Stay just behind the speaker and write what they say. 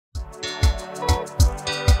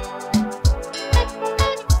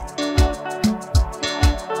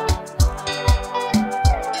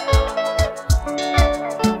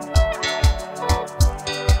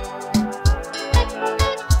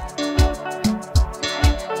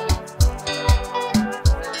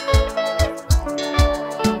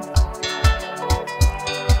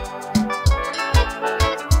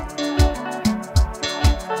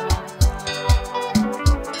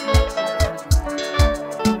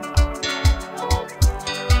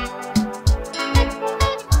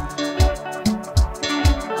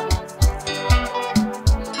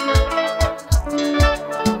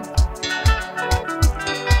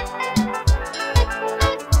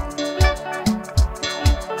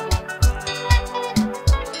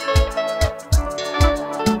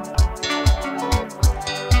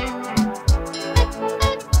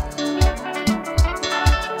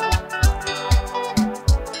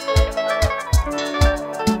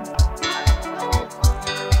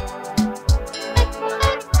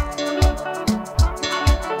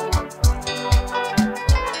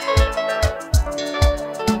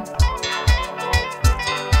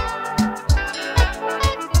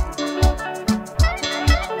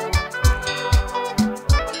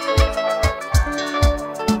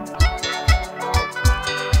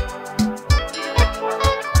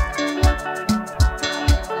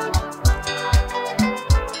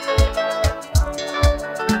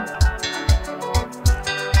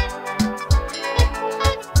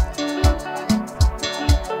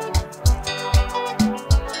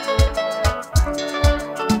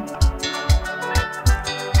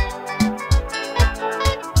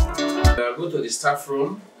go to the staff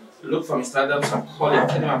room, look for Mr. Adams and call him.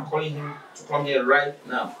 Tell him I'm calling him to come here right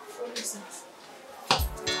now.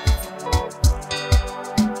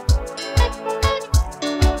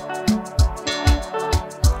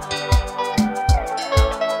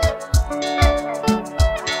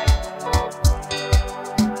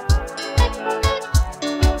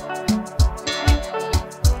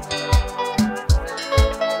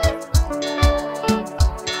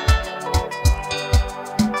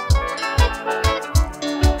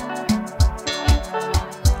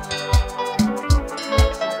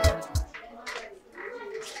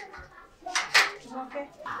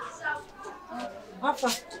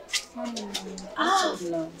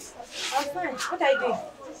 What are you doing?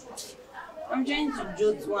 I'm trying to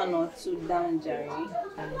jot one or two down, Jerry.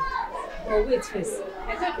 Oh, wait first.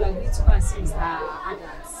 I thought you were going to go and see Mr.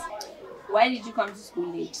 Adams. Why did you come to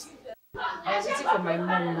school late? I was waiting for my mom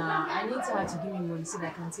now. I need her to give me money so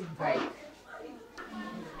that I can take a break.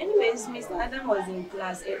 Anyways, Mr. Adam was in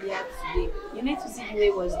class earlier today. You need to see the way he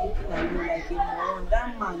was looking at me like a moron.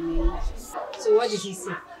 That man, man. So what did he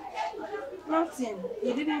say? Nothing.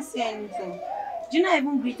 He didn't say anything. Do you know I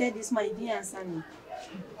even greeted this man? He didn't answer me.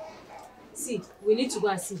 See, we need to go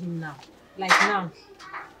and see him now. Like now.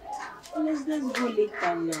 Let's go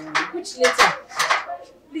later now. Which later?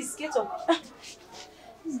 Please, get up.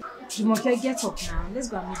 Jumoke, get up now. Let's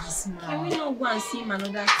go and meet this man. Can we not go and see him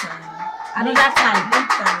another time? Another time?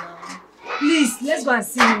 Later now. Please, let's go and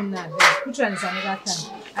see him now. Which one is another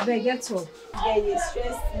time? I better get up. Yeah, you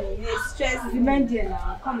stressed me. You stressed me. Remain there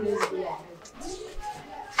now. Come, let's go.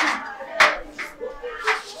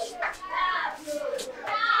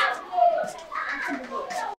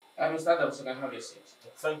 Mr. Adams, you can have a seat.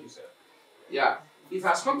 Thank you, sir. Yeah, it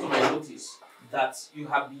has come to my notice that you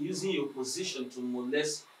have been using your position to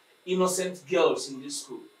molest innocent girls in this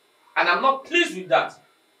school. And I'm not pleased with that.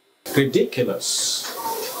 Ridiculous.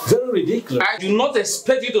 Very ridiculous. I do not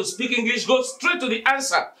expect you to speak English. Go straight to the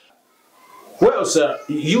answer. Well, sir,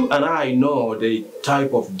 you and I know the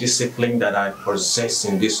type of discipline that I possess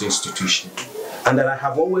in this institution, and that I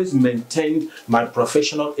have always maintained my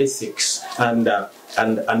professional ethics and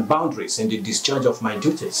boundaries in the discharge of my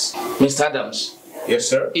duties. Mr. Adams. Yes,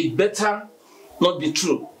 sir. It better not be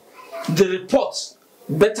true. The report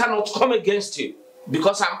better not come against you,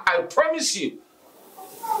 because I promise you,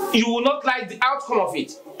 you will not like the outcome of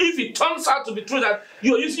it. If it turns out to be true that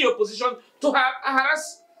you are using your position to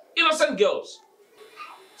harass innocent girls.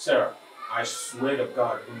 Sir, I swear to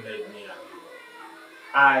God who made me and you,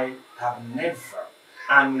 I have never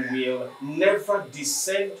and will never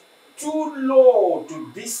descend too low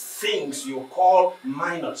to these things you call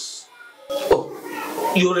minors.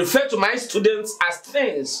 Oh, you refer to my students as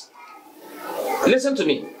things. Listen to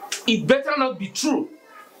me. It better not be true.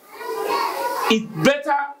 It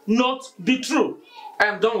better not be true. I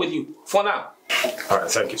am done with you for now. All right,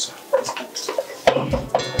 thank you, sir.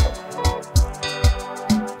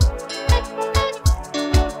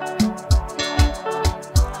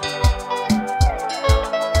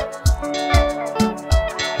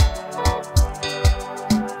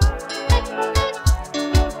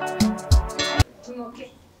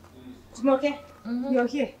 Jumoke, you're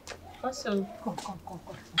here. Also, Come.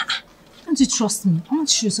 Don't you trust me? I want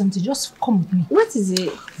to show you something. Just come with me. what is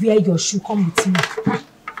it? Wear your shoe. Come with me.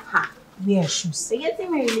 Ha. Wear shoes. You're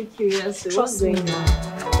getting me really curious. So Trust me now.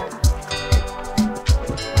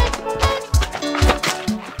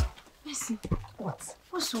 Messi, What?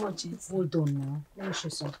 what's watching? Hold on now. Let me show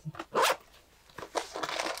you something.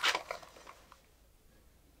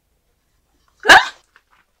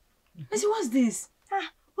 Messi, what's this?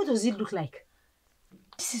 What does it look like?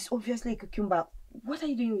 This is obviously a cucumber. What are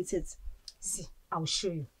you doing with it? See, I will show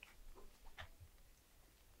you.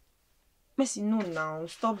 Messi, no now.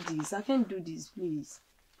 Stop this. I can't do this, please.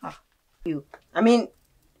 You. I mean,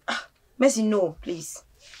 Messi, no, please.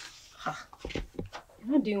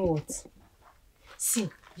 You're not doing what? See,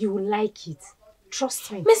 you will like it.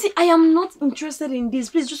 Trust me. Messi, I am not interested in this.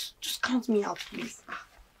 Please, just count me out, please.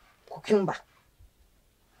 Cucumber.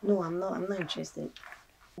 No, I'm not interested.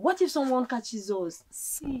 What if someone catches us?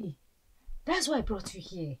 See, that's why I brought you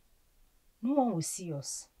here. No one will see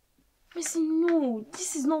us. Messi, no.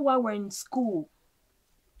 This is not why we're in school.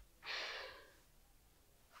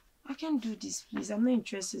 I can't do this, please. I'm not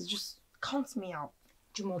interested. Just count me out.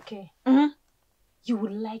 Jumoke, Mm-hmm. you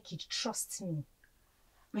will like it. Trust me.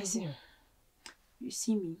 Messi, you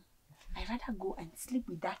see me? I'd rather go and sleep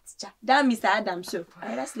with that Mr. Adams. So I'd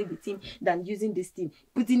rather sleep with him than using this thing,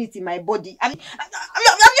 putting it in my body. Have you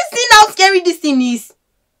seen how scary this thing is?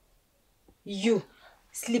 You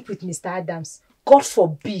sleep with Mr. Adams. God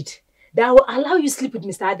forbid that I will allow you sleep with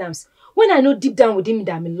Mr. Adams. When I know deep down within me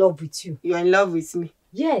that I'm in love with you. You're in love with me?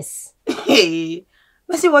 Yes. Hey,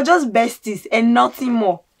 Mercy, we're just besties and nothing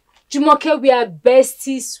more. Jumoke, we are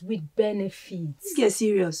besties with benefits. Get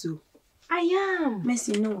serious, so. I am.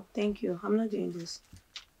 Mercy, no, thank you. I'm not doing this.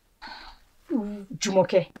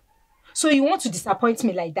 Jumoke, so you want to disappoint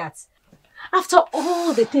me like that? After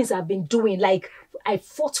all the things I've been doing, like I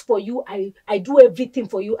fought for you, I do everything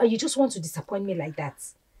for you, and you just want to disappoint me like that?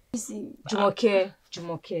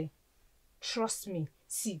 Jumoke, trust me.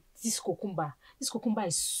 See, this cucumber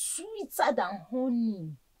is sweeter than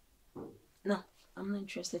honey. No, I'm not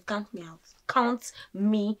interested. Count me out. Count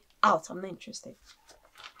me out. I'm not interested.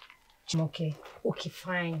 Okay,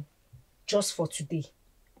 fine. Just for today.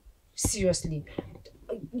 Seriously.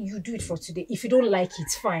 You do it for today. If you don't like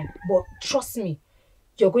it, fine. But trust me,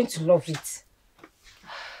 you're going to love it.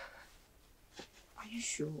 Are you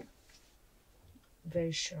sure?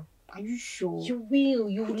 Very sure. Are you sure? You will.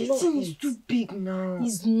 You will love it. This thing is too big now.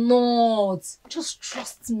 It's not. Just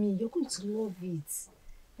trust me. You're going to love it.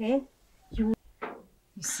 Eh? You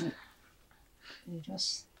see. You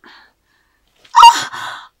just...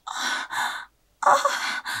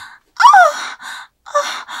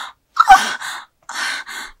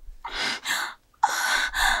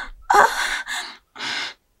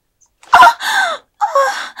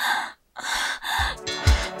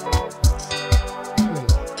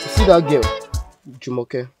 See that girl,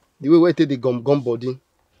 Jumoke, the way we take the gum body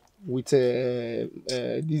with this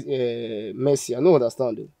Mercy, I don't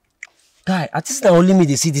understand though. Guy, at least now only me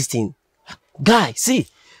they see this thing. Guy, see,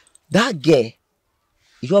 that girl,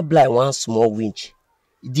 your blind one small winch.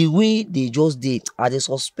 The way they just did, I they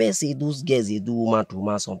suspect say those girls they do woman to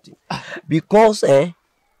woman something. Because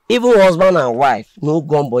even husband and wife no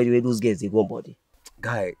gun body the way those girls they gun body.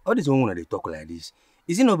 Guy, all these women they talk like this.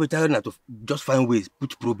 Is it not better than to just find ways,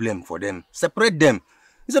 put problem for them, separate them?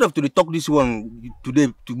 Instead of to talk this one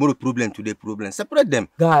today, tomorrow problem, today problem, separate them.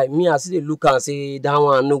 Guy, me I see they look and say that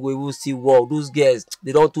one no go even see work. Those girls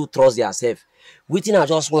they don't too trust themselves. Waiting I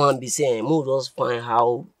just want to be saying, more just find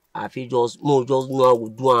how I feel just more just know how to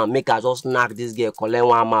do and make her just knock this girl, collect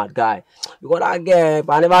one mad guy. Because that girl, if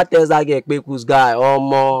I never tell that girl Kpeku's guy, oh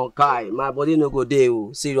more guy, my body no go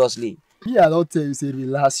there. Seriously. Yeah, I don't tell you, say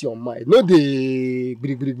relax your mind. No, they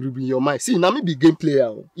bring your mind. See, now me be game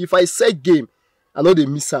player. If I say game, I know they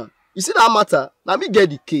miss am. You see that matter? Now me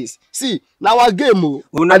get the case. See, now our game,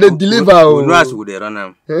 and they deliver. They run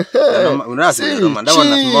am.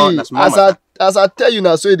 See, as I tell you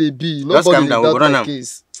now, so they be. Nobody doubt the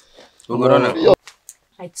case.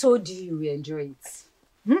 I told you will enjoy it.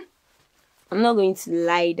 I'm not going to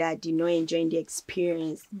lie that you're not enjoying the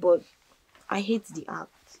experience, but I hate the act.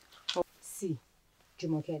 See,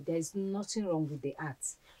 Jumoke, there's nothing wrong with the art.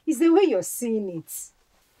 It's the way you're seeing it.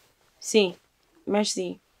 See,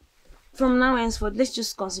 Mercy, from now henceforth, let's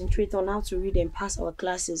just concentrate on how to read and pass our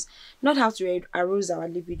classes, not how to arouse our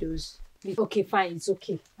libidos. Okay, fine, it's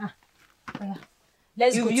okay.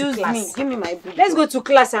 Let's go to class. Me. Give me my book. Let's go to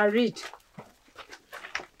class and read.